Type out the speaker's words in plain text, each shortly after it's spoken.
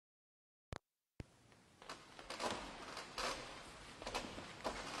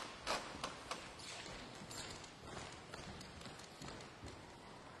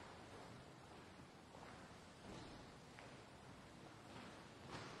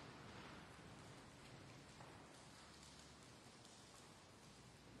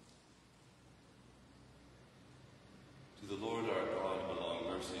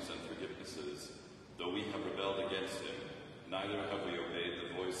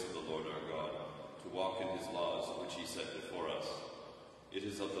set before us. It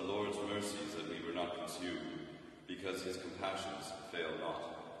is of the Lord's mercies that we were not consumed, because his compassions fail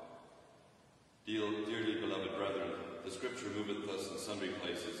not. Dearly beloved brethren, the Scripture moveth us in sundry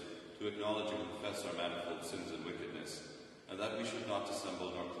places to acknowledge and confess our manifold sins and wickedness, and that we should not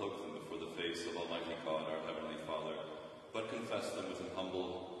dissemble nor cloak them before the face of Almighty God, our Heavenly Father, but confess them with an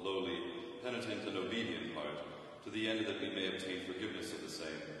humble, lowly, penitent, and obedient heart, to the end that we may obtain forgiveness of the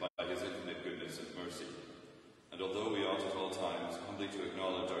same by his infinite goodness and mercy. And although we ought at all times humbly to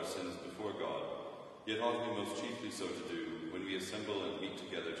acknowledge our sins before God, yet ought we most chiefly so to do when we assemble and meet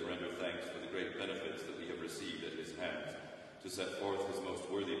together to render thanks for the great benefits that we have received at his hands, to set forth his most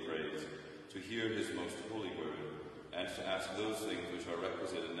worthy praise, to hear his most holy word, and to ask those things which are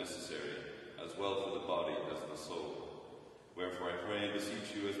requisite and necessary, as well for the body as the soul. Wherefore I pray and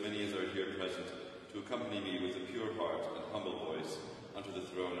beseech you, as many as are here present, to accompany me with a pure heart and humble voice unto the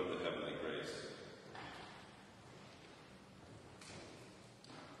throne of the heavenly grace.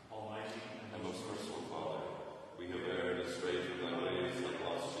 Almighty and most merciful Father, we have erred and strayed from thy ways like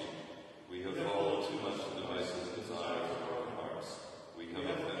lost sheep. We have followed too much the devices and desires of our own hearts. We have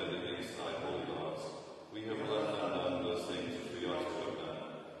offended against thy holy laws. We have left undone those things which we ought to have done,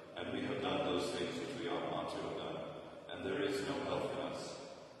 and we have done those things which we ought not to have done. And there is no help in us.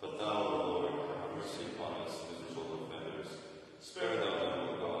 But thou, O Lord, have mercy upon us, miserable offenders. Spare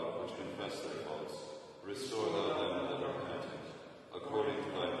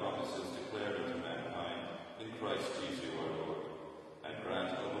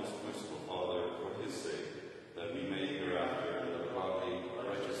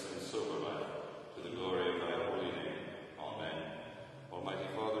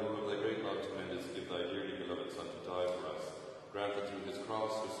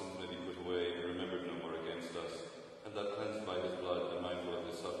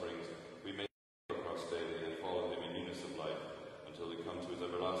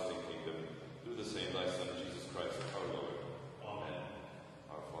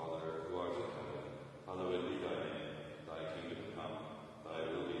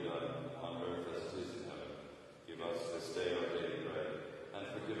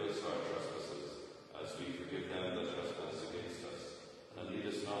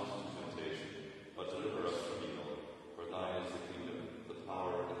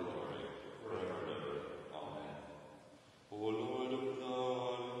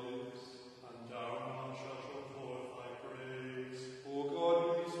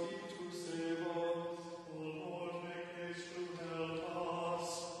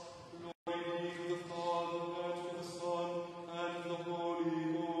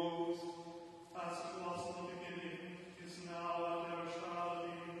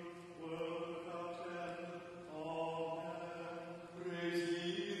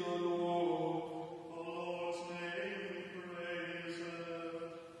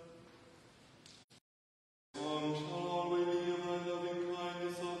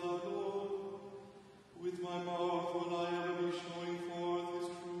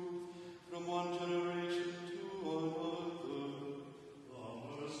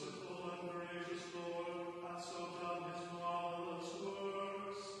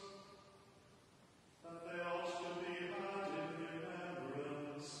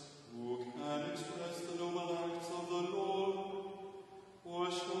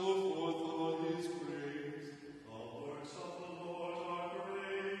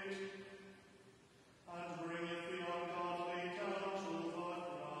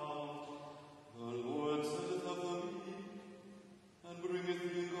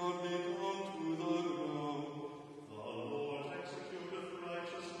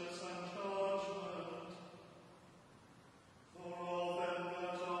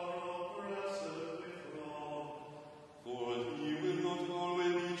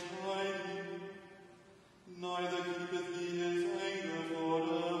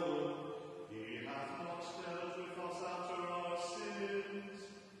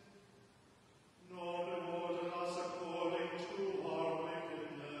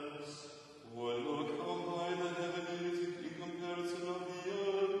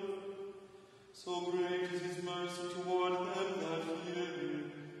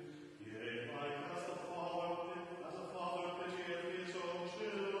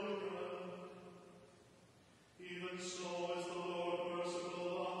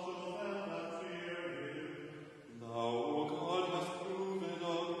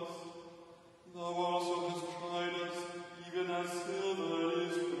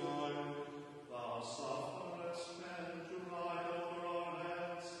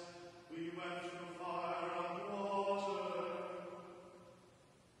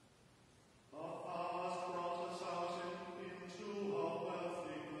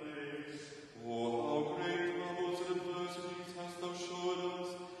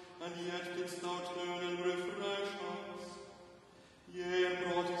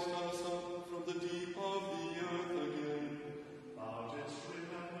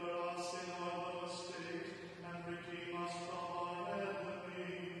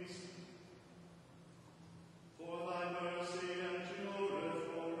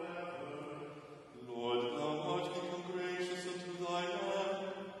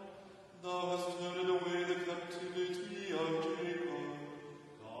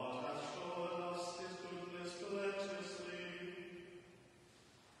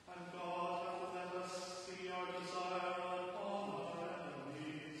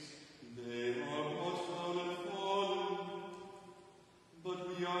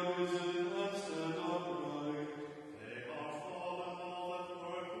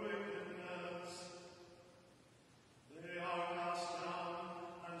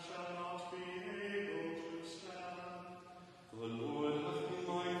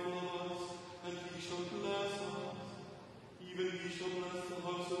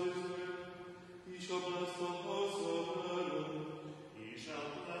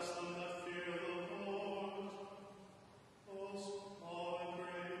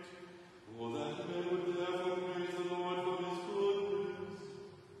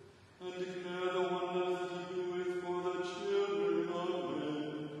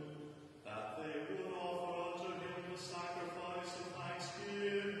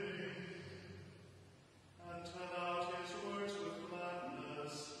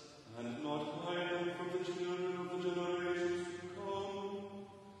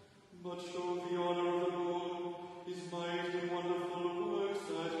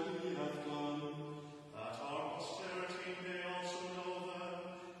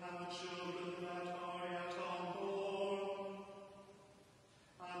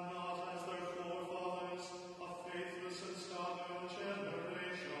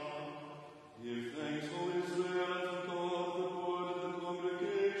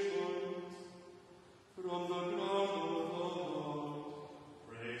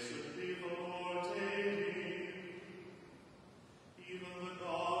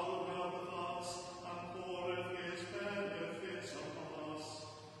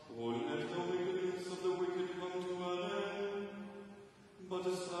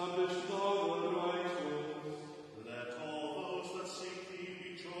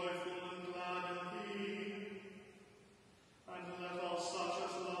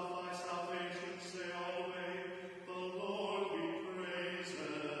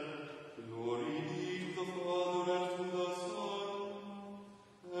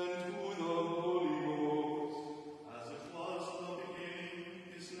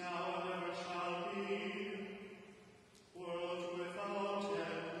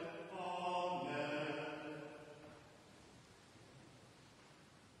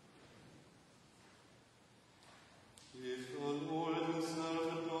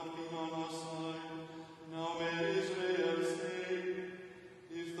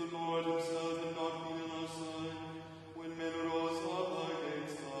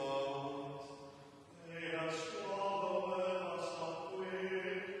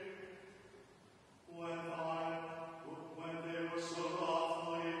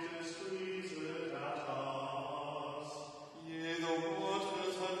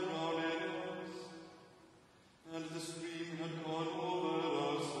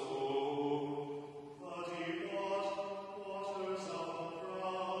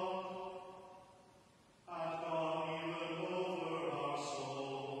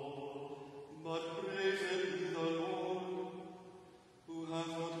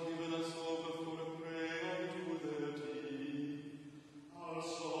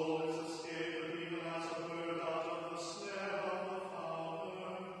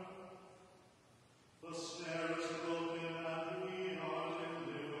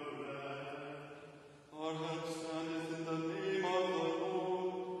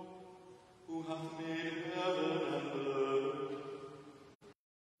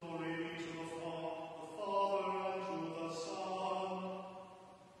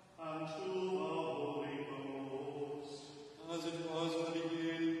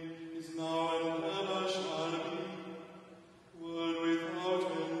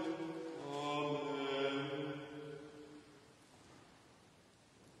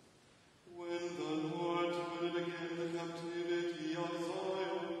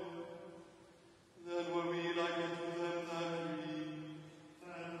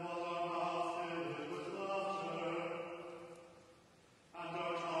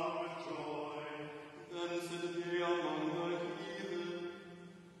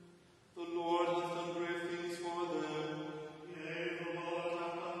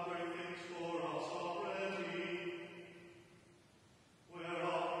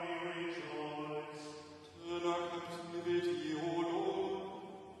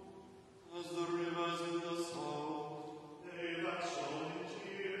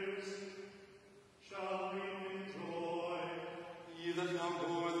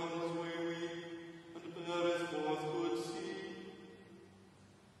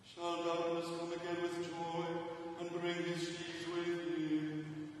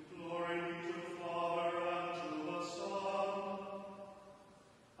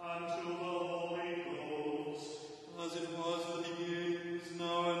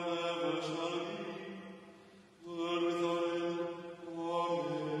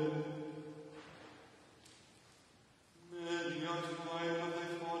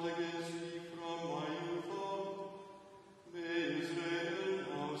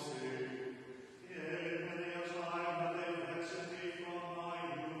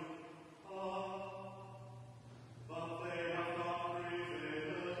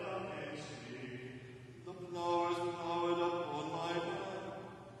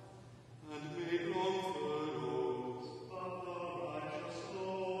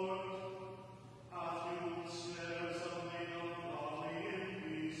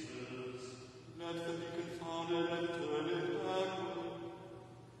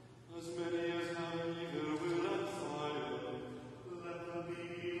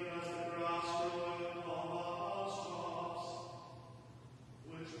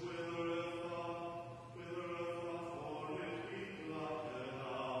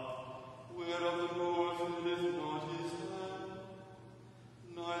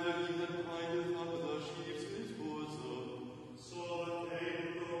So that they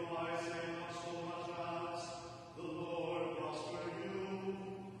who go by say not so much as the Lord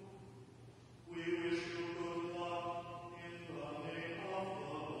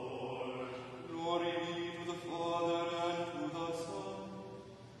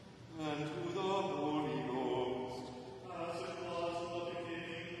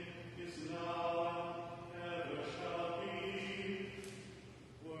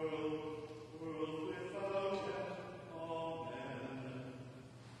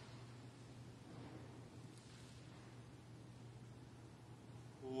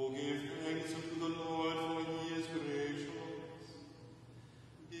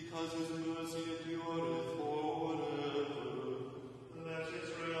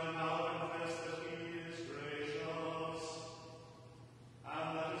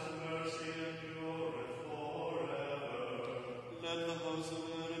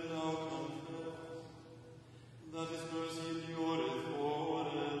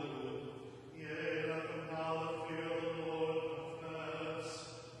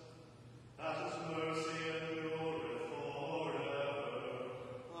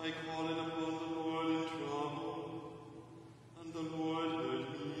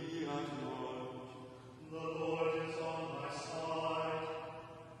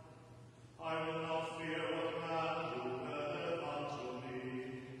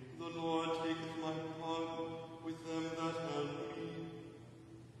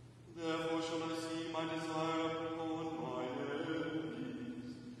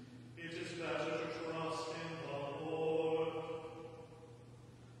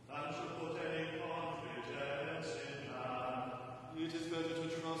is better to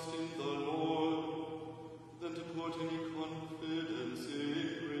trust in the Lord than to put any confidence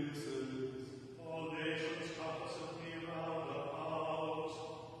in princes. All nations compasseth me round about,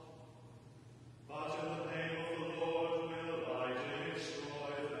 but in the name of the Lord will I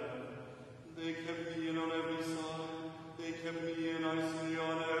destroy them. They kept me in on every side, they kept me in, I say,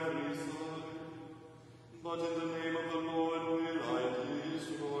 on every side, but in the name of the Lord will I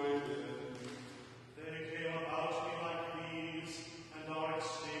destroy them. They came about me like bees, and are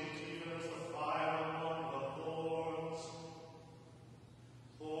extinct even as the fire among the thorns.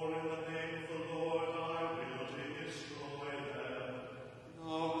 For in the name of the Lord I will destroy them.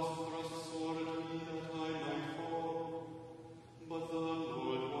 Thou hast thrust a sword at me that I might fall, but the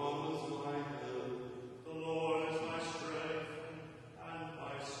Lord was my help. The Lord is my strength and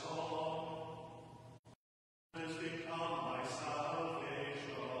my song, and has become my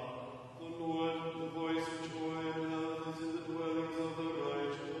salvation. The Lord, the voice of joy and health, is in the dwellings of the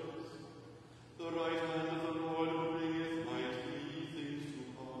righteous. The right hand of the Lord bringeth mighty things to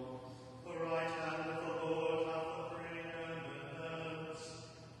pass. The right hand of the Lord hath the preeminence.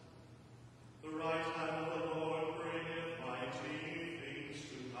 The right hand of the Lord bringeth mighty things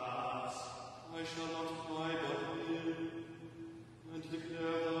to pass. I shall not fly but live, and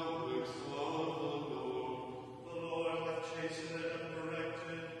declare the works of the Lord. The Lord hath chastened and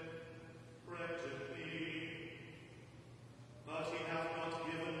corrected me, but he hath not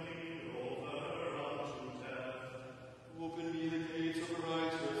given me over unto death. Open me the gates of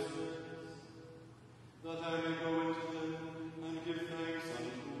righteousness, that I may go into them and give thanks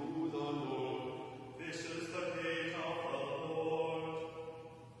unto the Lord. This is the gate of the Lord.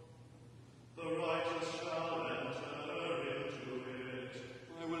 The righteous shall enter into it.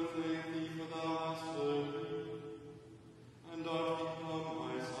 I will thank thee, for thou hast heard me, and art become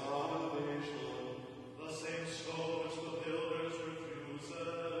my salvation. The same stone which the builders refused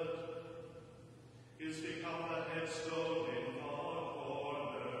is become the headstone in the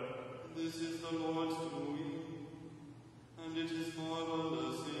corner. This is the Lord's doing, and it is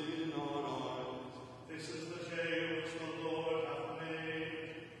marvelous in our eyes. This is the day which the Lord hath made.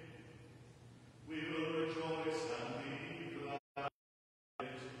 We will rejoice and be glad.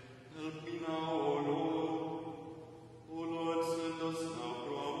 Help me now, O Lord. O Lord, send us now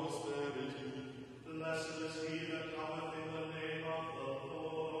prosperity. Blessed is he that cometh in the name of the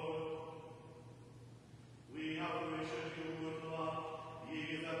Lord. We have wished you good luck, ye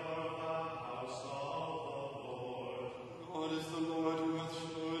that are of the house of the Lord. God is the Lord who hath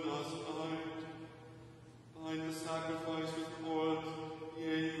showed us light. Bind the sacrifice with cords,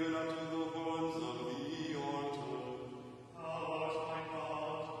 yea, even unto the horns of the altar. Thou art my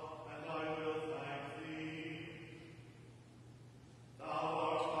God, and I will thank thee. Thou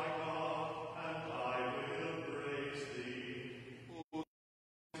art my God, and I will praise thee.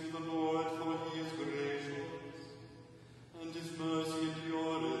 Praise the Lord, for he is gracious, and his mercy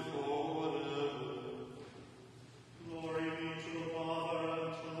endureth forever. Glory be to the Father,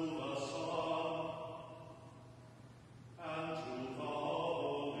 and to the Son, and to the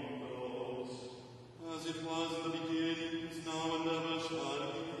Holy Ghost. As it was in the beginning, is now, and ever shall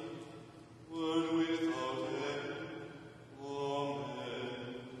be, world without end.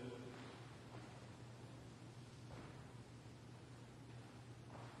 Amen.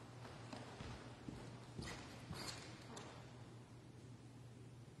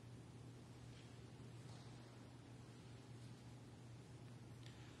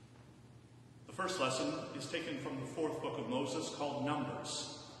 The first lesson is taken from the fourth book of Moses, called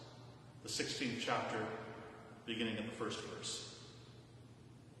Numbers, the 16th chapter, beginning at the first verse.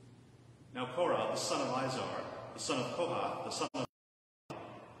 Now Korah, the son of Izhar, the son of Kohath, the son of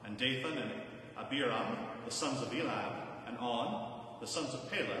and Dathan and Abiram, the sons of Eliab, and On, the sons of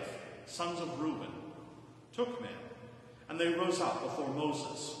Peleth, sons of Reuben, took men, and they rose up before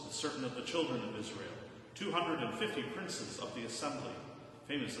Moses with certain of the children of Israel, 250 princes of the assembly,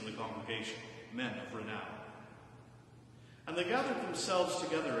 famous in the congregation, men of renown. And they gathered themselves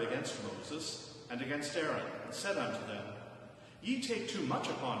together against Moses and against Aaron, and said unto them, Ye take too much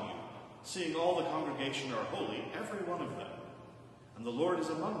upon you, seeing all the congregation are holy, every one of them, and the Lord is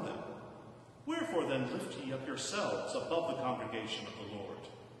among them. Wherefore then lift ye up yourselves above the congregation of the Lord?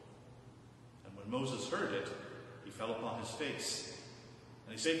 And when Moses heard it, he fell upon his face.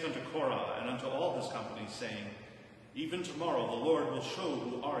 And he spake unto Korah and unto all his company, saying, Even tomorrow the Lord will show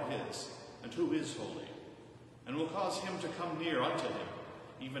who are his, and who is holy, and will cause him to come near unto him,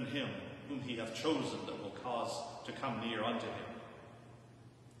 even him whom he hath chosen that will cause to come near unto him.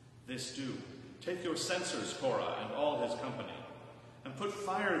 This do, take your censers, Korah, and all his company, and put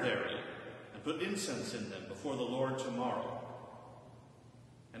fire therein, and put incense in them before the Lord tomorrow.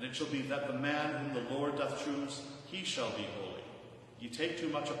 it shall be that the man whom the Lord doth choose, he shall be holy. Ye take too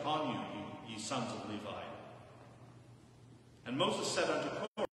much upon you, ye sons of Levi. And Moses said unto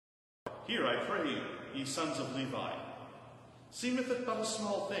Korah, Hear, I pray you, ye sons of Levi. Seemeth it but a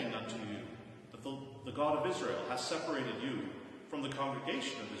small thing unto you, that the God of Israel hath separated you from the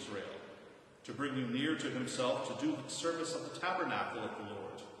congregation of Israel, to bring you near to himself, to do the service of the tabernacle of the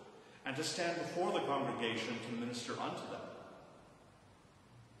Lord, and to stand before the congregation to minister unto them.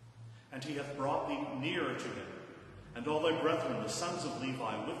 And he hath brought thee nearer to him, and all thy brethren, the sons of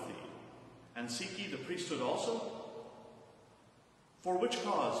Levi, with thee. And seek ye the priesthood also? For which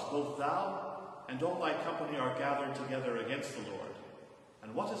cause both thou and all thy company are gathered together against the Lord.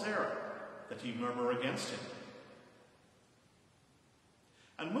 And what is Aaron, that ye murmur against him?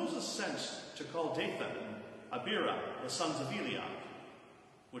 And Moses sent to call Dathan and Abiram, the sons of Eliab,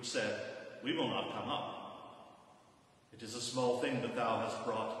 which said, We will not come up. It is a small thing that thou hast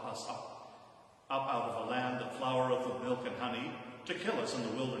brought us up out of a land that floweth with milk and honey, to kill us in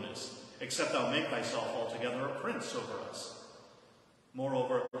the wilderness, except thou make thyself altogether a prince over us.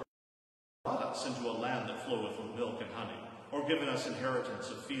 Moreover, brought us into a land that floweth with milk and honey, or given us inheritance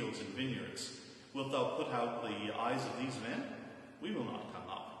of fields and vineyards. Wilt thou put out the eyes of these men? We will not come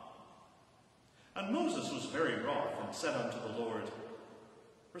up. And Moses was very wroth, and said unto the Lord,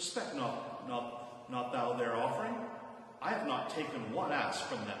 Respect not thou their offering? I have not taken one ass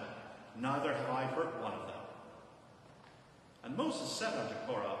from them, neither have I hurt one of them. And Moses said unto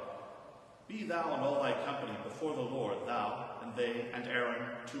Korah, Be thou and all thy company before the Lord, thou and they and Aaron,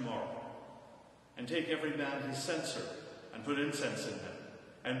 tomorrow. And take every man his censer, and put incense in them,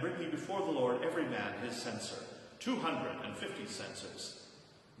 and bring ye before the Lord every man his censer, 250 censers.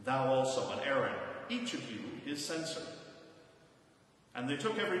 Thou also and Aaron, each of you his censer. And they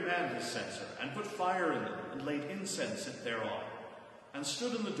took every man his censer, and put fire in them, and laid incense thereon, and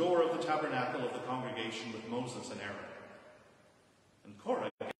stood in the door of the tabernacle of the congregation with Moses and Aaron. And Korah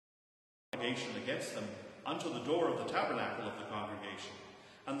gave the congregation against them unto the door of the tabernacle of the congregation,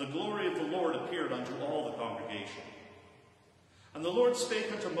 and the glory of the Lord appeared unto all the congregation. And the Lord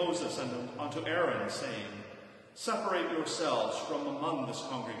spake unto Moses and unto Aaron, saying, Separate yourselves from among this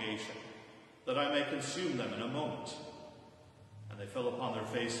congregation, that I may consume them in a moment. And they fell upon their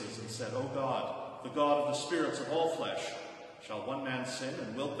faces and said, O God, the God of the spirits of all flesh, shall one man sin,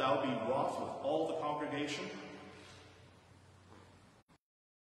 and wilt thou be wroth with all the congregation?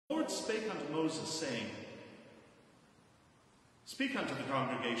 The Lord spake unto Moses, saying, Speak unto the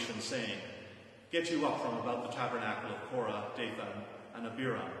congregation, saying, Get you up from about the tabernacle of Korah, Dathan, and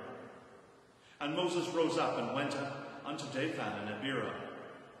Abiram. And Moses rose up and went unto Dathan and Abiram,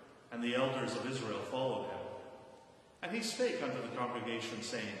 and the elders of Israel followed him. And he spake unto the congregation,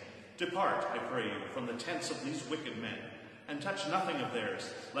 saying, Depart, I pray you, from the tents of these wicked men, and touch nothing of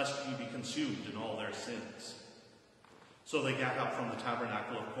theirs, lest ye be consumed in all their sins. So they gat up from the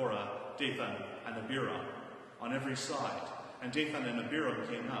tabernacle of Korah, Dathan, and Abiram, on every side. And Dathan and Abiram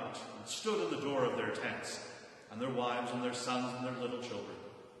came out, and stood in the door of their tents, and their wives and their sons and their little children.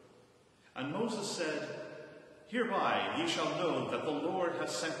 And Moses said, Hereby ye shall know that the Lord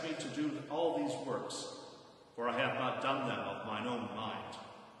hath sent me to do all these works, for I have not done them of mine own mind.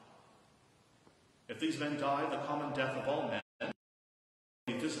 If these men die the common death of all men,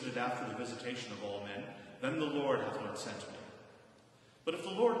 be visited after the visitation of all men, then the Lord hath not sent me. But if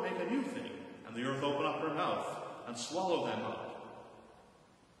the Lord make a new thing, and the earth open up her mouth, and swallow them up,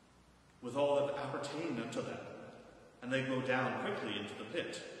 with all that appertain unto them, and they go down quickly into the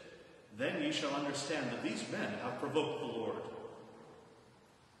pit, then ye shall understand that these men have provoked the Lord.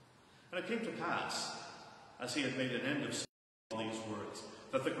 And it came to pass, as he had made an end of all these words,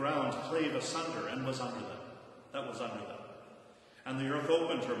 that the ground clave asunder and was under them. And the earth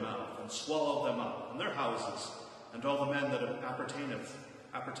opened her mouth and swallowed them up, and their houses, and all the men that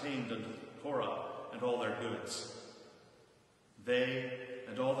appertained unto Korah, and all their goods. They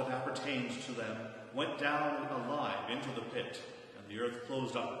and all that appertained to them went down alive into the pit, and the earth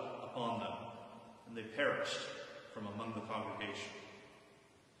closed up upon them, and they perished from among the congregation.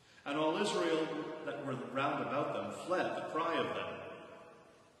 And all Israel that were round about them fled at the cry of them,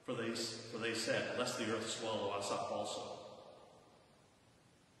 for they said, Lest the earth swallow us up also.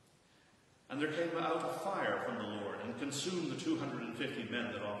 And there came out a fire from the Lord, and consumed the 250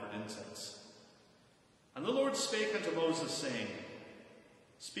 men that offered incense. And the Lord spake unto Moses, saying,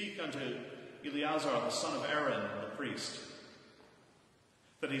 Speak unto Eleazar the son of Aaron the priest,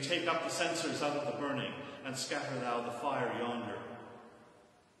 that he take up the censers out of the burning, and scatter thou the fire yonder,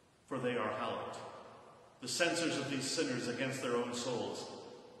 for they are hallowed. The censers of these sinners against their own souls.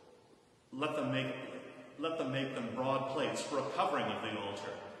 Let them make them broad plates for a covering of the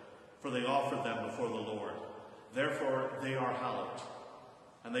altar, for they offered them before the Lord. Therefore they are hallowed,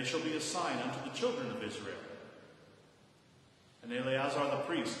 and they shall be a sign unto the children of Israel. And Eleazar the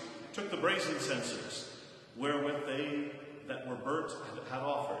priest took the brazen censers, wherewith they that were burnt had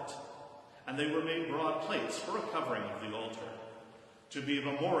offered, and they were made broad plates for a covering of the altar, to be a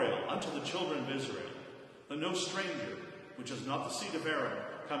memorial unto the children of Israel, that no stranger, which is not the seed of Aaron,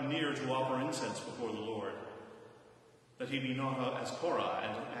 come near to offer incense before the Lord, that he be not as Korah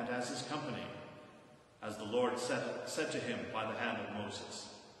and as his company, as the Lord said to him by the hand of Moses.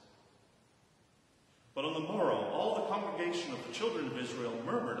 But on the morrow all the congregation of the children of Israel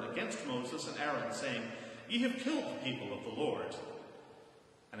murmured against Moses and Aaron, saying, Ye have killed the people of the Lord.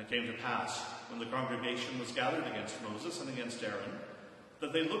 And it came to pass, when the congregation was gathered against Moses and against Aaron,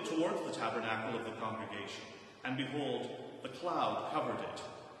 that they looked towards the tabernacle of the congregation, and behold, the cloud covered it,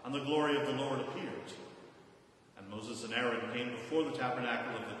 and the glory of the Lord appeared. And Moses and Aaron came before the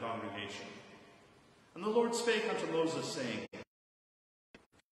tabernacle of the congregation. And the Lord spake unto Moses, saying,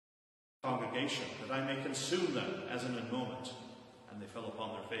 Congregation, that I may consume them as in a moment. And they fell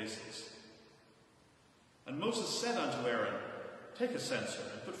upon their faces. And Moses said unto Aaron, Take a censer,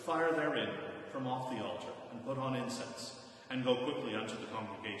 and put fire therein from off the altar, and put on incense, and go quickly unto the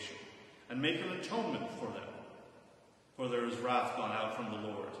congregation, and make an atonement for them. For there is wrath gone out from the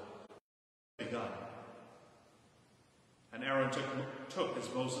Lord. Begun. And Aaron took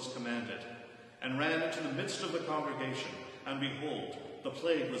as Moses commanded, and ran into the midst of the congregation, and behold, the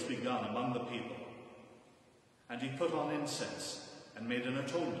plague was begun among the people. And he put on incense, and made an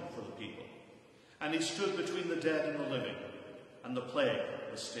atonement for the people. And he stood between the dead and the living, and the plague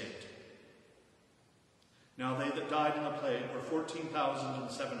was stayed. Now they that died in the plague were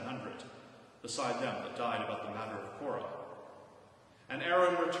 14,700, beside them that died about the matter of Korah. And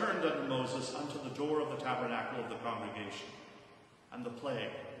Aaron returned unto Moses unto the door of the tabernacle of the congregation, and the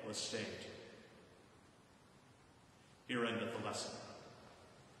plague was stayed. Here endeth the lesson.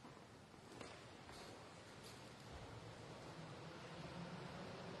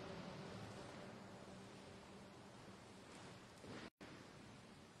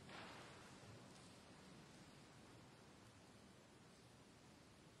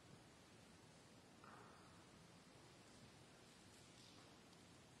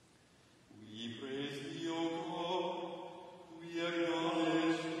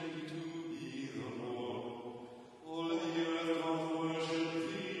 All the earth doth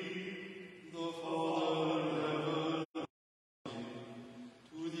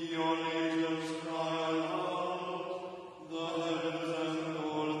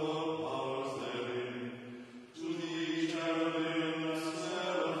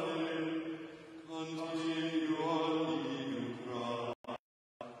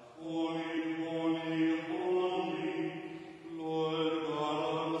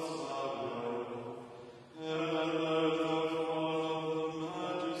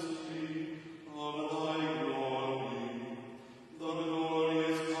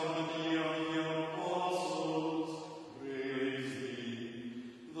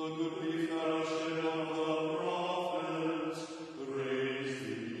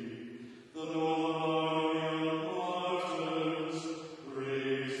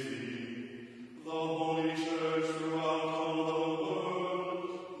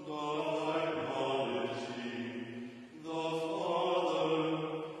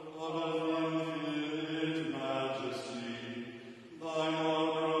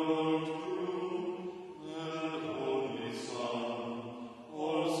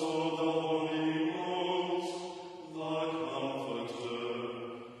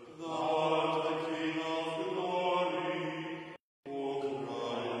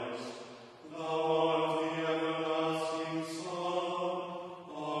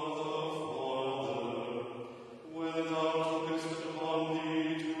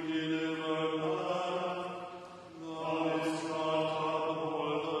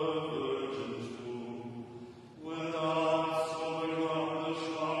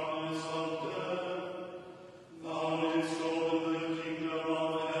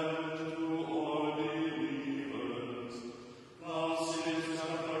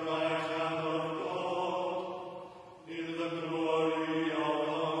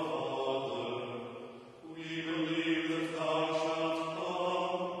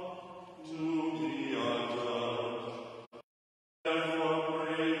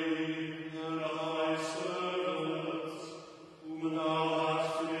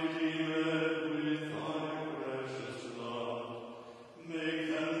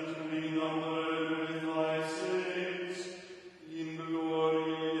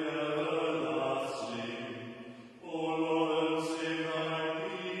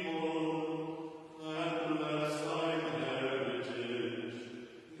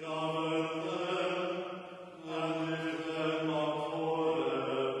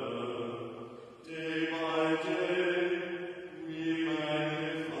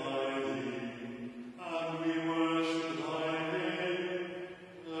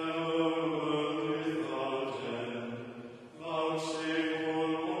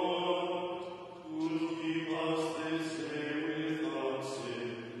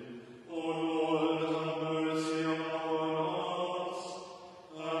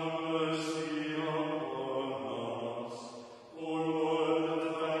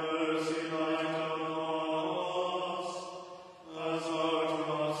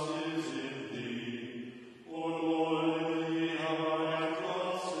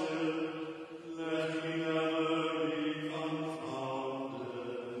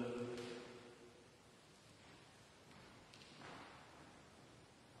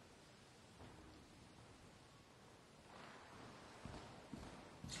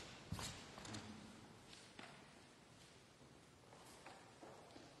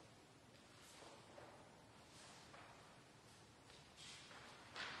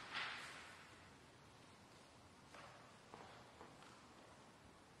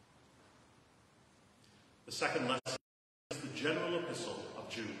second lesson is the general epistle of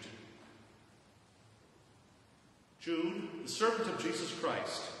Jude. Jude, the servant of Jesus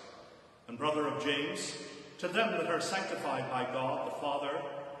Christ, and brother of James, to them that are sanctified by God the Father,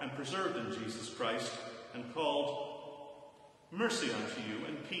 and preserved in Jesus Christ, and called, mercy unto you,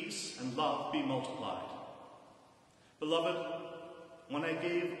 and peace and love be multiplied. Beloved, when I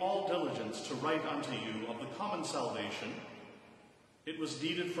gave all diligence to write unto you of the common salvation, it was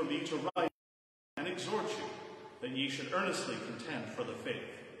needed for me to write and exhort you, that ye should earnestly contend for the faith,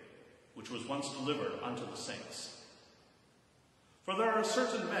 which was once delivered unto the saints. For there are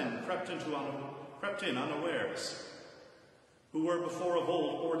certain men crept in unawares, who were before of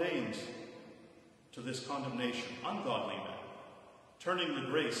old ordained to this condemnation, ungodly men, turning the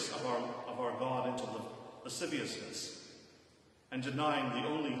grace of our God into lasciviousness, and denying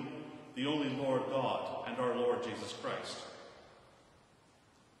the only Lord God and our Lord Jesus Christ.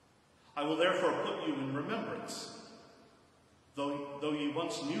 I will therefore put you in remembrance, though ye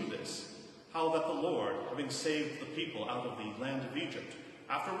once knew this, how that the Lord, having saved the people out of the land of Egypt,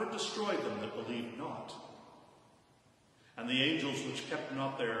 afterward destroyed them that believed not. And the angels which kept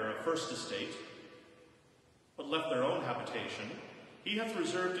not their first estate, but left their own habitation, he hath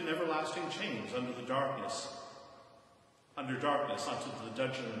reserved in everlasting chains under darkness unto the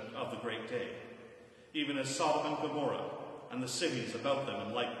judgment of the great day, even as Sodom and Gomorrah and the cities about them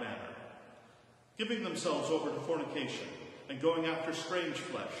in like manner, giving themselves over to fornication and going after strange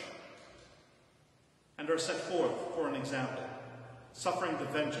flesh, and are set forth for an example, suffering the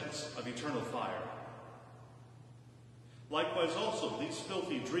vengeance of eternal fire. Likewise also these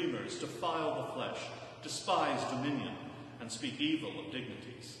filthy dreamers defile the flesh, despise dominion, and speak evil of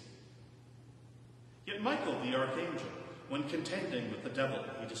dignities. Yet Michael the archangel, when contending with the devil,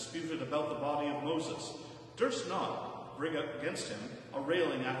 he disputed about the body of Moses, durst not bring up against him a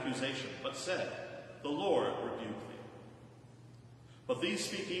railing accusation, but said, the Lord rebuke thee. But these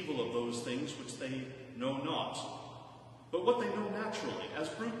speak evil of those things which they know not, but what they know naturally, as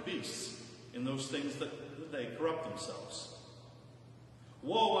brute beasts, in those things that they corrupt themselves.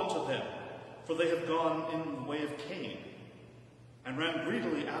 Woe unto them, for they have gone in the way of Cain, and ran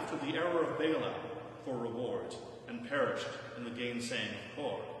greedily after the error of Balaam for reward, and perished in the gainsaying of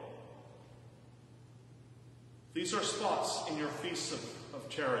Kor. These are spots in your feasts of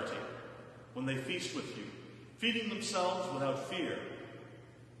charity, when they feast with you, feeding themselves without fear.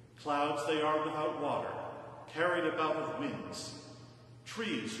 Clouds they are without water, carried about of winds,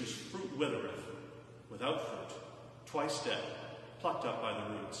 trees whose fruit withereth, without fruit, twice dead, plucked up by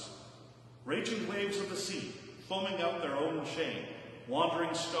the roots. Raging waves of the sea, foaming out their own shame,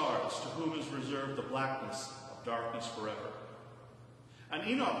 wandering stars, to whom is reserved the blackness of darkness forever. And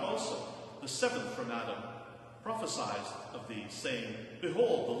Enoch also, the seventh from Adam, prophesied of thee, saying,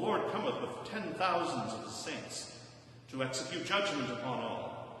 behold, the Lord cometh with 10,000s of his saints, to execute judgment upon all,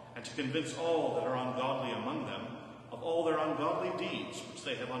 and to convince all that are ungodly among them of all their ungodly deeds which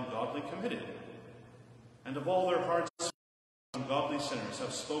they have ungodly committed, and of all their hearts ungodly sinners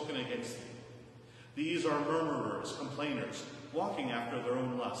have spoken against thee. These are murmurers, complainers, walking after their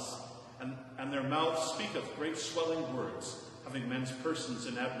own lusts, and their mouth speaketh great swelling words, having men's persons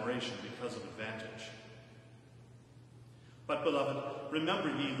in admiration because of advantage. But, beloved, remember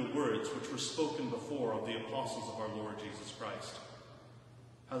ye the words which were spoken before of the apostles of our Lord Jesus Christ,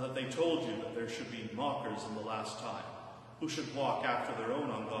 how that they told you that there should be mockers in the last time, who should walk after their own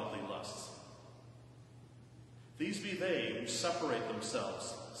ungodly lusts. These be they who separate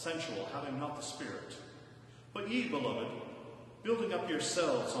themselves, sensual, having not the Spirit. But ye, beloved, building up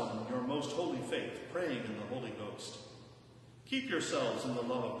yourselves on your most holy faith, praying in the Holy Ghost. Keep yourselves in the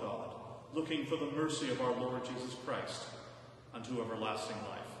love of God, looking for the mercy of our Lord Jesus Christ, unto everlasting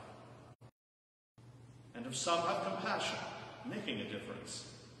life. And if some have compassion, making a difference,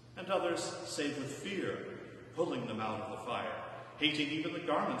 and others save with fear, pulling them out of the fire, hating even the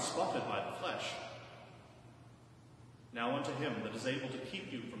garment spotted by the flesh. Now unto him that is able to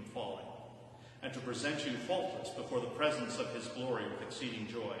keep you from falling, and to present you faultless before the presence of his glory with exceeding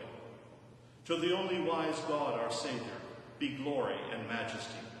joy. To the only wise God our Saviour be glory and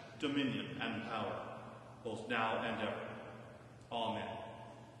majesty, dominion and power, both now and ever. Amen.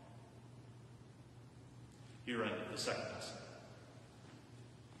 Here ended the second lesson.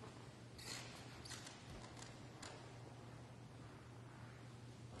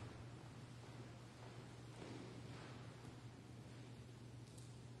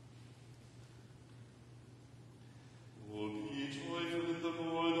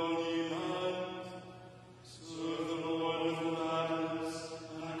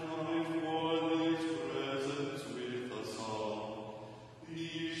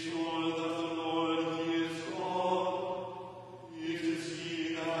 Be sure that the Lord, He is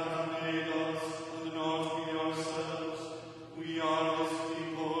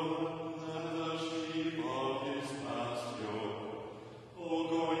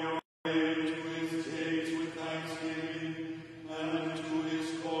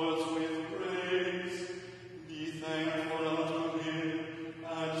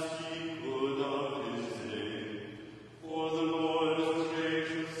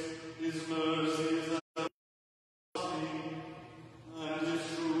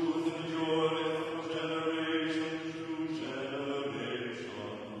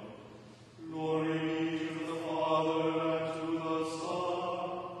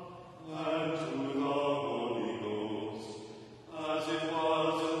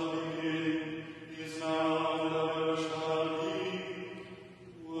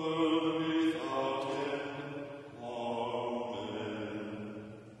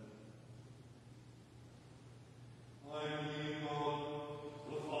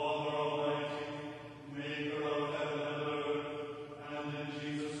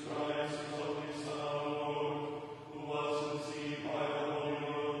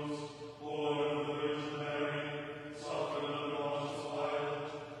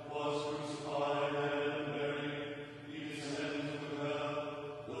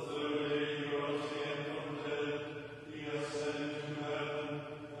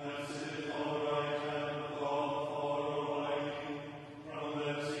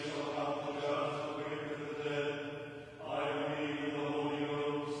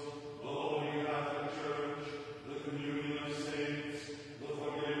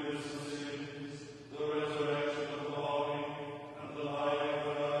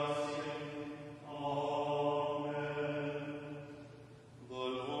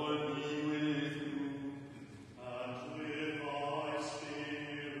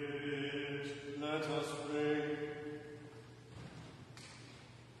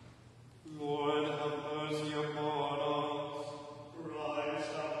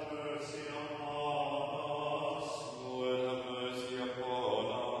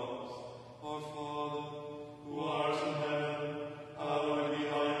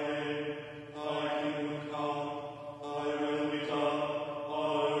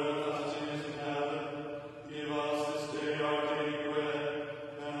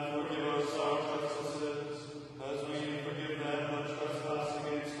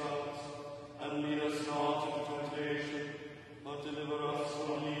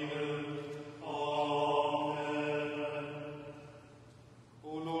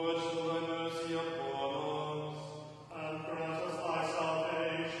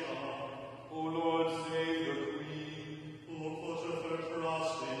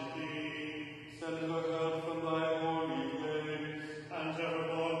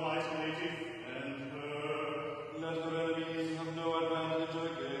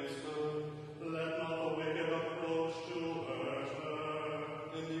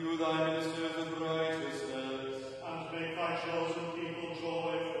thy ministers of righteousness, and make thy chosen people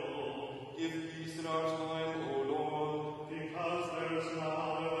joyful. give peace in our time, O Lord. Because there is none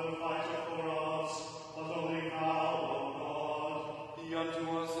other than fighteth for us, but only thou, O God. Be unto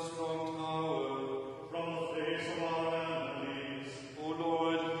us a strong tower. From the face of our enemies, O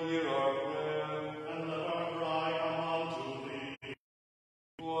Lord, hear our prayer. and let our cry come unto thee.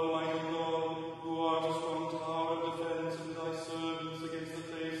 O Almighty God, who art a strong tower of defense to thy servants against the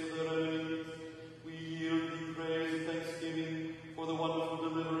face of their enemies, we yield thee praise and thanksgiving for the wonderful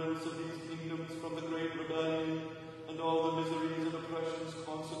deliverance of these kingdoms from the great rebellion and all the miseries and oppressions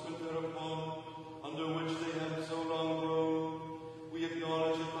consequent thereupon, under which they have so long groaned. We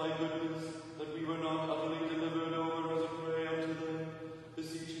acknowledge in thy goodness that we were not utterly delivered over as a prey unto them,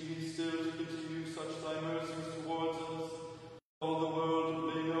 beseeching thee still to continue such thy mercies towards us. All the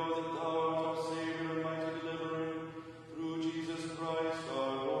world may know that thou art our Saviour and mighty Deliverer, through Jesus Christ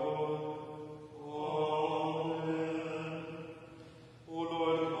our Lord. Amen. O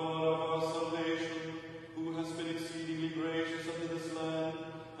Lord God of our salvation, who hast been exceedingly gracious unto this land,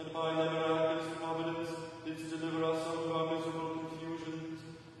 and by thy miraculous providence didst deliver us out of our miserable confusions,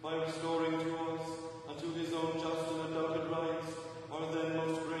 by restoring to us, and to his own just and undoubted rights, our then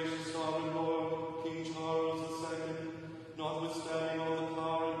most gracious sovereign Lord, King Charles II, notwithstanding all the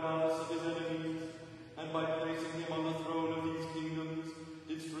power and malice of his enemies, and by placing him on the throne of these kingdoms,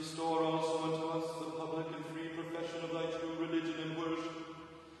 didst restore also unto us the public and free profession of thy true religion and worship,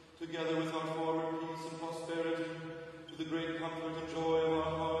 together with our former peace and prosperity, to the great comfort and joy of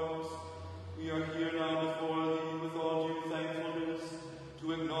our hearts. We are here now before thee with all due thankfulness,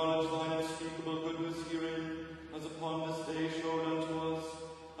 to acknowledge thine unspeakable goodness herein, as upon this day showed unto us,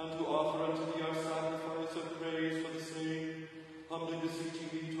 and to offer unto thee our sacrifice of praise for the same, humbly beseeching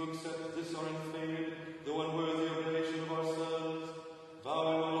thee to accept this our inflamed, though unworthy oblation of ourselves,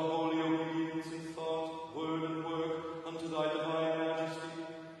 vowing all holy obedience in thought, word, and work unto thy divine majesty,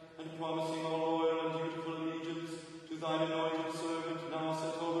 and promising all loyal and dutiful allegiance to thine anointed servant now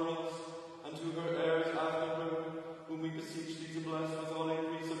set over us, and to her heirs after her, whom we beseech thee to bless with all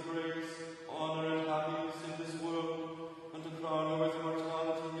increase of grace, honor, and happiness in this world, and to crown her with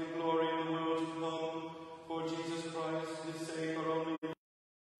immortality and glory in the world to come, for Jesus Christ, his sake, our only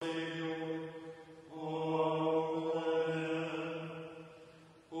Saviour. Amen.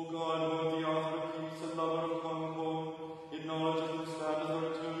 O God, who art the author of peace and lover of concord, in knowledge of whose establish our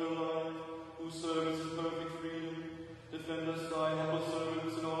eternal life, whose service is perfect freedom, defend us, thy humble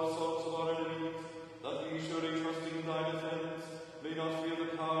servants, in all assaults of our enemies, that we, surely trusting in thy defense, may not fear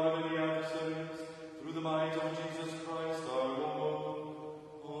the power of any adversaries, through the might of Jesus Christ our Lord.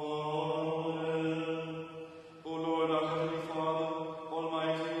 Amen. O Lord, our heavenly Father,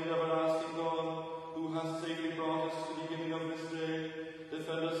 almighty and everlasting God, who hast safely brought us to the beginning of this day,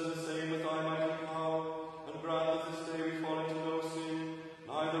 defend us in the same with thy mighty power, and grant that this day we fall into no sin,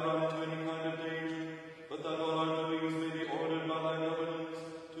 neither run into any kind of danger, but that all our doings may be ordered by thy governance,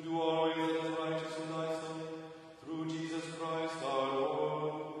 to do always that is righteous in thy sight, through Jesus Christ our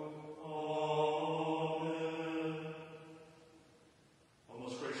Lord. Amen. O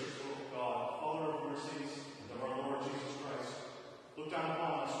most gracious God, Father of mercies, and of our Lord Jesus Christ, look down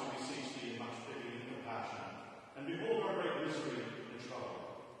upon us, we beseech thee, in much pity and compassion, and behold our great misery and trouble.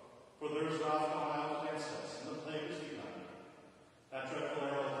 For there is wrath gone out against us, and the plague is begun. That dreadful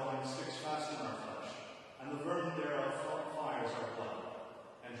arrow of thine sticks fast in our flesh, and the vermin thereof fires our blood,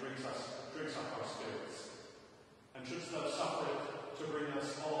 and drinks up our spirits. And shouldst thou suffer it to bring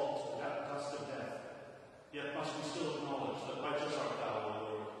us all to that dust of death, yet must we still acknowledge that righteous art thou, O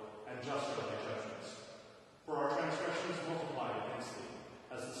Lord, and just are thy judgments. For our transgressions multiplied against thee,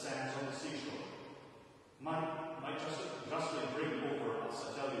 as the sands on the seashore. Might justly bring over us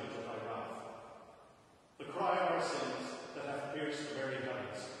a deluge of thy wrath. The cry of our sins that hath pierced the very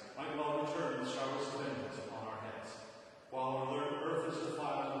heavens might well return with showers of vengeance upon our heads. While our earth is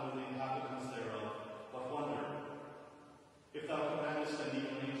defiled under the inhabitants thereof, what wonder? If thou commandest an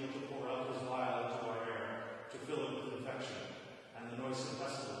evil angel to pour out his vial into our air, to fill it with infection and the noisome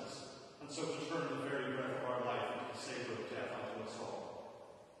pestilence, and so to turn the very breath of our life into the savour of death unto us all.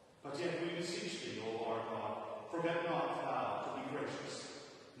 But yet we beseech thee, O our God, forget not thou to be gracious,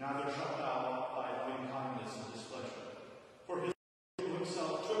 neither shalt thou up thy loving kindness and displeasure. For his who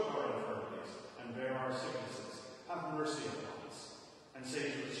himself took our infirmities and bare our sicknesses, have mercy upon us, and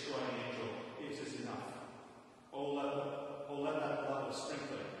say to the destroying angel, it is enough. O let that blood of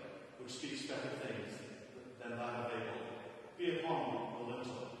sprinkling, which speaks better things than that of Abel, be upon the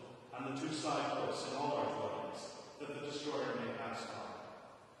lintel, and the two side posts in all our dwellings, that the destroyer may pass by.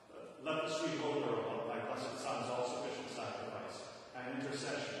 Let the sweet odor of thy blessed Son's all-sufficient sacrifice and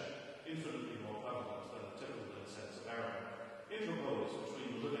intercession infinitely more prevalent than the typical incense of Aaron, interpose between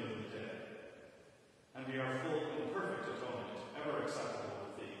the living and the dead. And we are full in perfect atonement, ever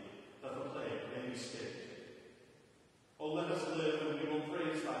acceptable with thee, that the plague may be stayed. O let us live, and we will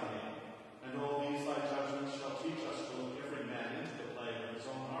praise thy name, and all these thy judgments shall teach us to look every man into the plague of his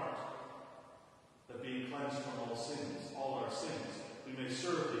own heart, that being cleansed from all our sins, we may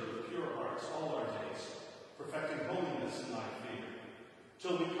serve thee with pure hearts all our days, perfecting holiness in thy fear,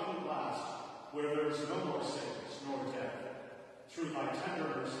 till we come at last where there is no more sickness nor death, through thy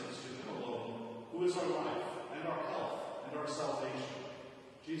tender mercies to him alone, who is our life and our health and our salvation,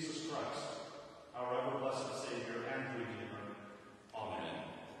 Jesus Christ, our ever-blessed Savior and Redeemer.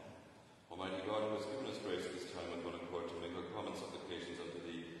 Amen. Almighty God, who has given us grace this time with one accord to make our common supplications unto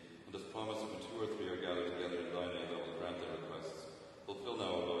thee, and has promised that when two or three are gathered together in thy name, thou wilt grant their requests. Fulfill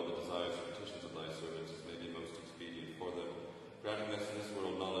now, O Lord, the desires and petitions of thy servants, as may be most expedient for them, granting us in this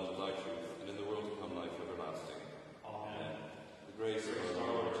world knowledge of thy truth, and in the world to come life everlasting. Amen. The grace of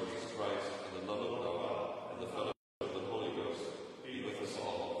our Lord Jesus Christ, and the love of God, and the fellowship of the Holy Ghost, be with us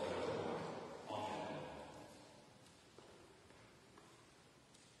all forevermore. Amen.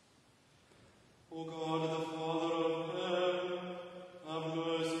 O God, the Father of heaven, have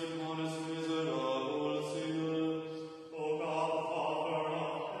mercy upon us miserable sinners. O God, the Father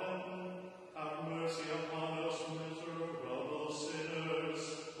of heaven, have mercy upon us miserable sinners.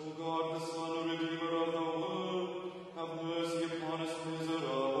 O God, the Son, Redeemer of the world, have mercy upon us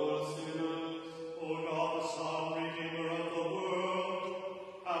miserable sinners. O God, the Son, Redeemer of the world,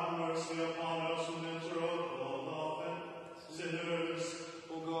 have mercy upon us miserable sinners.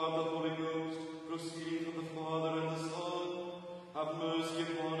 O God, the Holy Ghost, proceeding from the Father and the Son, have mercy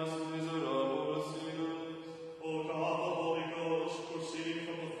upon us miserable sinners. O God, the Holy Ghost, proceeding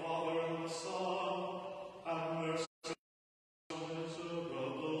from the Father and the Son, have mercy upon us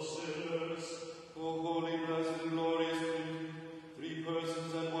miserable sinners. O holy, blessed, and glorious Trinity, three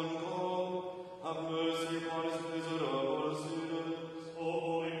persons and one God, have mercy upon us miserable sinners. O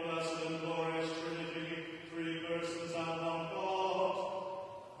holy, blessed, and glorious Trinity, three persons and one God,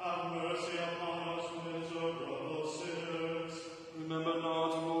 have mercy upon us miserable sinners. Remember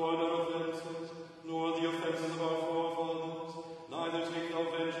not, Lord, our offences, nor the offences of our forefathers, neither take thou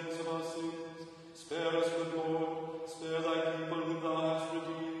vengeance of our sins. Spare us, good Lord, spare thy people whom thou hast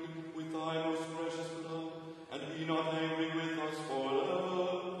redeemed with thy most precious blood, and be not angry with us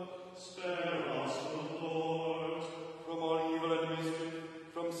forever. Spare us, O Lord. From all evil and mischief,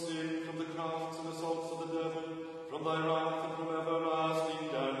 from sin, from the crafts and assaults of the devil, from thy wrath and from everlasting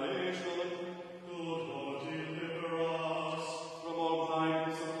damnation. Good Lord, deliver us. From all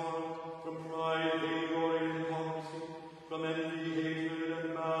blindness of heart, from pride, vainglory, and hypocrisy, from envy, hatred,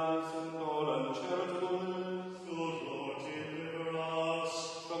 and malice, and all uncharitableness. Good Lord, deliver us.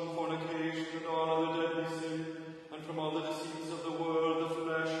 From fornication and all other deadly sin, and from all the deceits of the world, the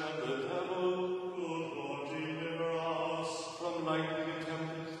flesh, and the devil. Good Lord, deliver us. From lightning and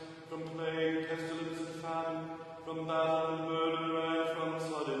tempest, from plague, pestilence, and famine, from battle and murder, and from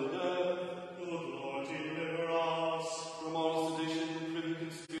sudden death. Good Lord, deliver us. From all sedition, privy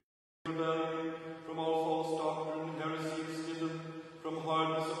conspiracy, rebellion, from all false doctrine, heresy, and schism, from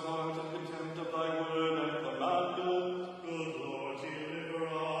hardness of heart and contempt of thy word and commandment. Good Lord, deliver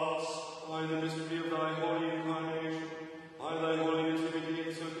us. By the mystery of thy holy incarnation, by thy holy nativity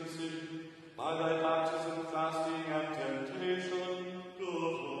and circumcision, by thy baptism, fasting, and temptation, Good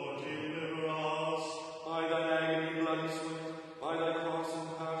Lord, deliver us. by thine agony, bloody sweat, by thy cross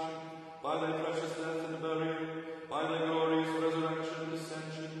and passion, by thy precious death and burial, by thy glorious resurrection and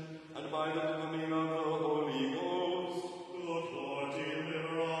ascension, and by the coming of the Holy Ghost. Good Lord,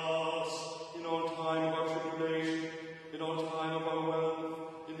 deliver us. In all time of our tribulation, in all time of our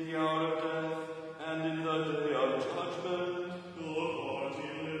wealth, in the hour of death, and in the day of judgment. Good Lord,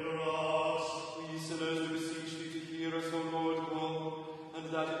 deliver us. We sinners do beseech thee to hear us, O Lord God, and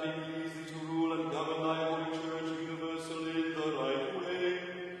that it may please thee to rule and govern thy holy church universally in the right way.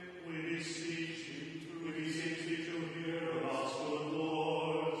 We beseech thee to hear us, good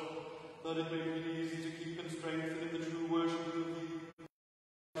Lord. That it may please thee to keep and strengthen in the true worship of thee,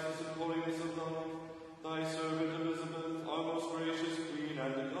 and holiness of life, thy servant Elizabeth, our most gracious Queen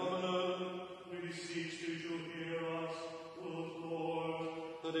and Governor. We beseech thee to hear us, good Lord.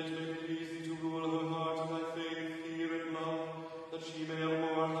 That it may please thee to rule her heart in thy faith, fear, and love, that she may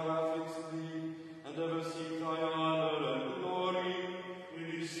evermore have affects in thee, and ever seek thy honor and glory.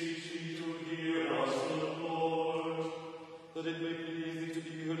 We beseech thee to hear us, good Lord. That it may please thee to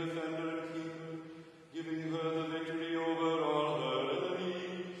be her defender and keeper, giving her the victory over all her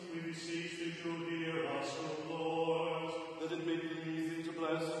enemies. We beseech thee to hear us, good Lord. That it may please thee to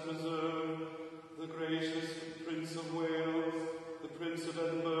bless bless and preserve the gracious Prince of Wales, the Prince of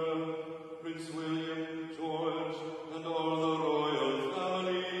Edinburgh, Prince William, George, and all the royal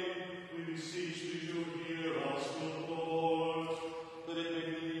family. We beseech thee to hear us, good Lord. That it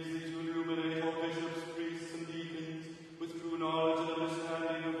may please thee to illuminate all bishops, priests, and deacons with true knowledge and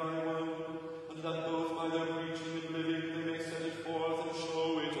understanding of thy word, and that both by their preaching and living they may set it forth and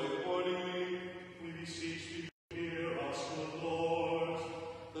show it accordingly. We beseech thee to hear us, good Lord.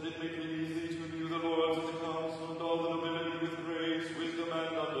 That it may please thee to renew the lords of the council and all the nobility with grace, wisdom,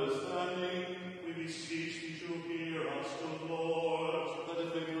 and understanding. We beseech thee to hear us, good Lord. That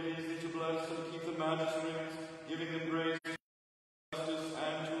it may please thee to bless and keep the magistrates, giving them grace, justice,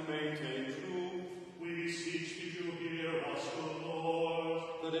 and to maintain truth. We beseech thee to hear us, good Lord.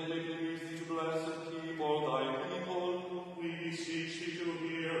 That it may please thee to bless and keep all thy people. We beseech thee to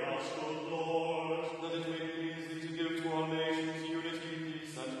hear us, good Lord. That it may please thee to give to all nations unity,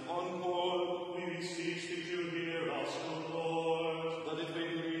 peace, and concord. We beseech thee to hear us, good Lord. That it may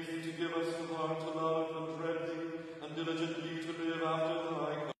please thee to give us the heart to love and dread thee, and diligently to live after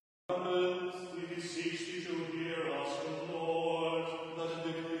thy commandments. We beseech thee to hear us, good Lord. That it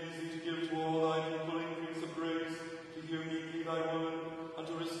may please thee to give to all thy people increase of grace, to hear meekly thy word, and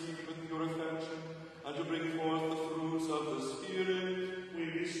to receive it with pure affection, and to bring forth the fruits of the Spirit. We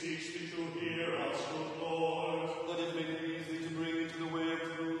beseech thee to hear us, good Lord. That it may please thee to bring into the way of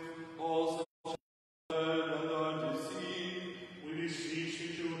truth all such as are dead and are deceived. We beseech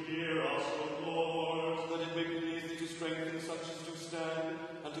thee to hear us, good Lord. That it may please thee to strengthen such as do stand,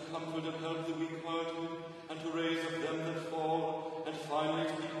 and to comfort and help the weak-hearted, and to raise up them that fall, and finally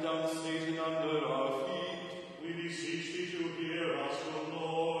to beat down Satan under our feet. We beseech thee to hear us, good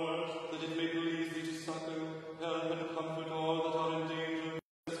Lord. That it may please thee to succor, help, and comfort all that are in danger,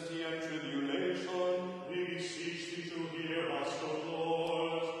 necessity, and tribulation. We beseech thee to hear us, good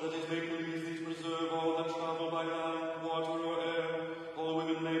Lord. That it may please thee to preserve all that travel by land, water, or air, all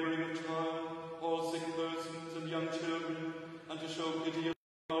women laboring with child, all sick persons and young children, and to show pity on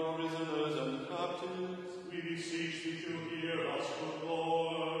all prisoners and captives. We beseech thee to hear us, good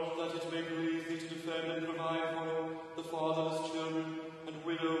Lord. That it may please thee to defend and provide for the fatherless children and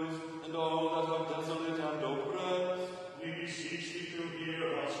widows, and all that are desolate and oppressed. We beseech thee to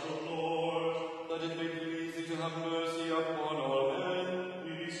hear us, good Lord. That it may please thee to have mercy upon all men.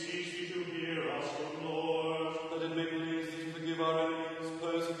 We beseech thee to hear us, good Lord. That it may please thee to forgive our enemies,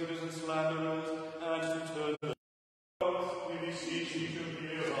 persecutors, and slanderers, and to turn them. We beseech thee to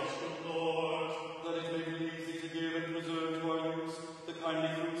hear us, good Lord. That it may please thee to give and preserve to our use the kindly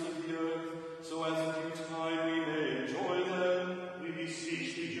fruits of the earth, so as in due time we may enjoy them. We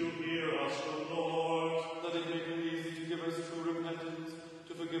beseech thee to hear us, good Lord. That it may please thee to give us true repentance,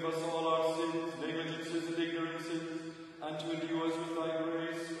 to forgive us all our sins, negligences, and ignorances, and to endue us with thy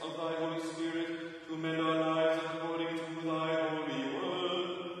grace of thy Holy Spirit, to amend our lives according to thy holy word.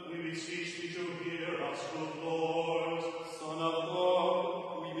 We beseech thee to hear us, good Lord. Son of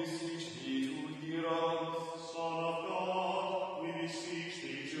God, we beseech thee to hear us. Son of God, we beseech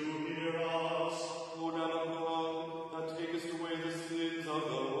thee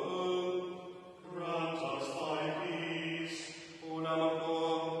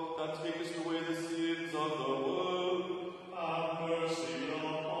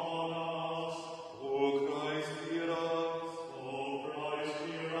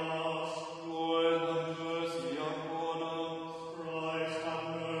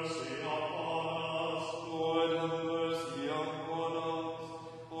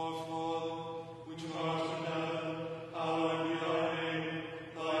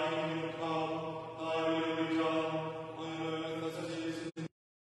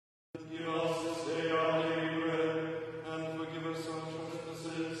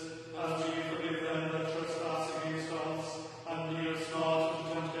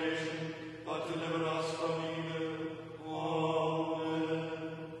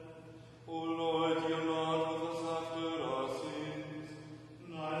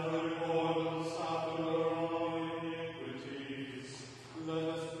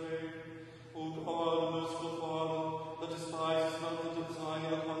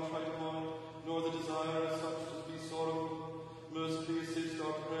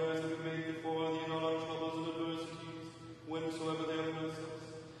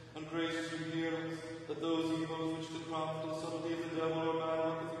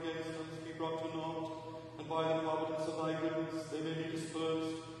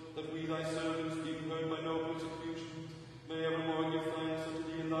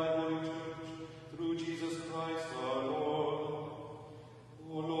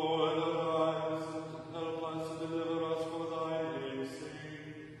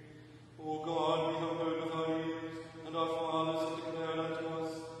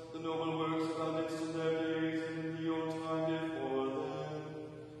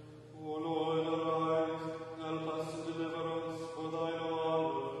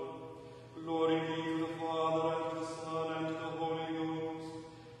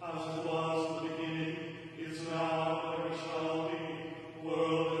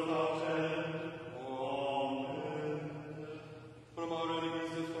our enemies,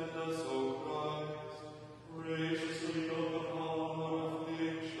 defend us, O Christ. Graciously look upon our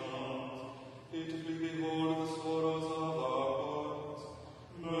afflictions. Pitifully behold the sorrows of our hearts.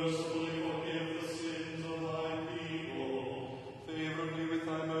 Mercifully forgive the sins of thy people. Favorably with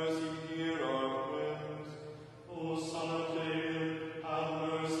thy mercy hear our prayers. O Son of David, have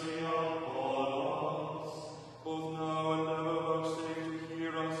mercy upon us. Both now and ever vouchsafe to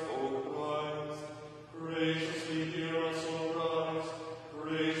hear us, O Christ. Graciously hear us, O Christ.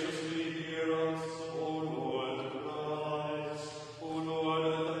 Graciously hear us, O Lord Christ. O Lord,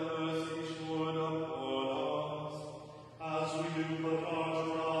 let thy mercy be showered upon us. As we do put our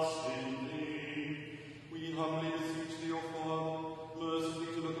trust in thee, We humbly beseech thee, O Father, mercifully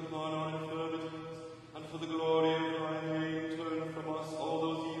to look upon our infirmities, and for the glory of thy name turn from us all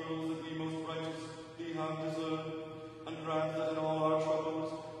those evils that we most righteously have deserved, and grant that in all our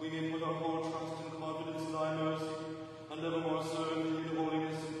troubles we may put our whole trust and confidence in thy mercy, and evermore serve thee in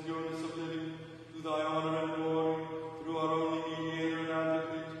holiness and pureness of living, to thy honor and glory, through our only mediator and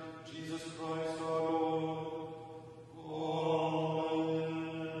advocate, Jesus Christ our Lord. Amen.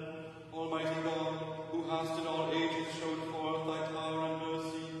 Almighty God, who hast in all ages showed forth thy power and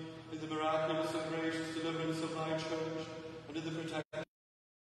mercy in the miraculous and gracious deliverance of thy church, and in the protection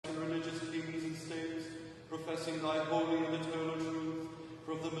of religious kings and states, professing thy holy and eternal truth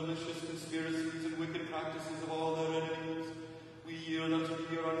from the malicious conspiracies and wicked practices of all their enemies, we yield unto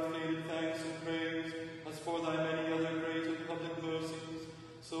thee our unfaded thanks and praise, as for thy many other great and public mercies,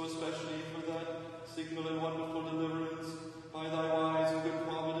 so especially for that signal and wonderful deliverance by thy wise and good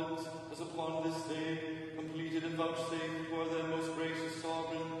providence, as upon this day completed and vouchsafed for their most gracious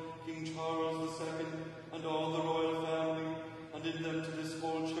sovereign, King Charles II, and all the royal family, and in them to this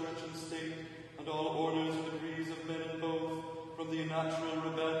whole church and state, and all orders and degrees of men in both, from the unnatural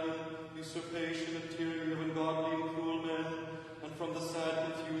rebellion, usurpation, and tyranny of ungodly and cruel men, and from the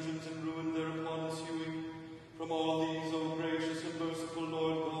sad confusions and ruin thereupon ensuing. From all these, O gracious and merciful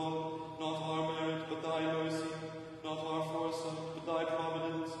Lord God, not our merit, but thy mercy, not our foresight, but thy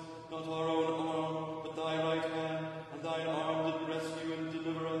providence, not our own arm, but thy right hand, and thine arm did rescue and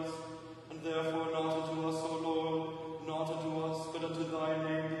deliver us. And therefore not unto us, O Lord, not unto us, but unto thy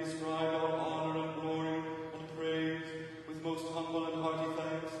name be ascribed all honor and glory and praise, with most humble and hearty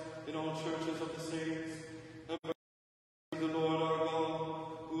thanks in all churches of the saints. Ever the Lord our God,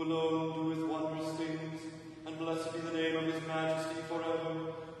 who alone doeth wondrous things, and blessed be the name of his majesty forever,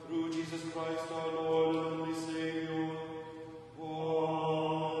 through Jesus Christ our Lord and only Saviour.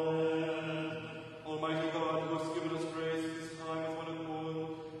 Amen. Almighty God, who hast given us grace at this time with one accord,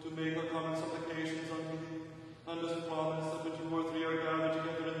 to make our common supplications unto thee, and hast promised that when two or three are gathered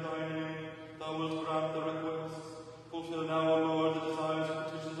together in thy name, thou wilt grant their requests. Fulfill now, O Lord, the desires and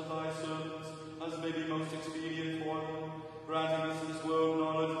petitions of thy servants, as may be most expedient for them, granting the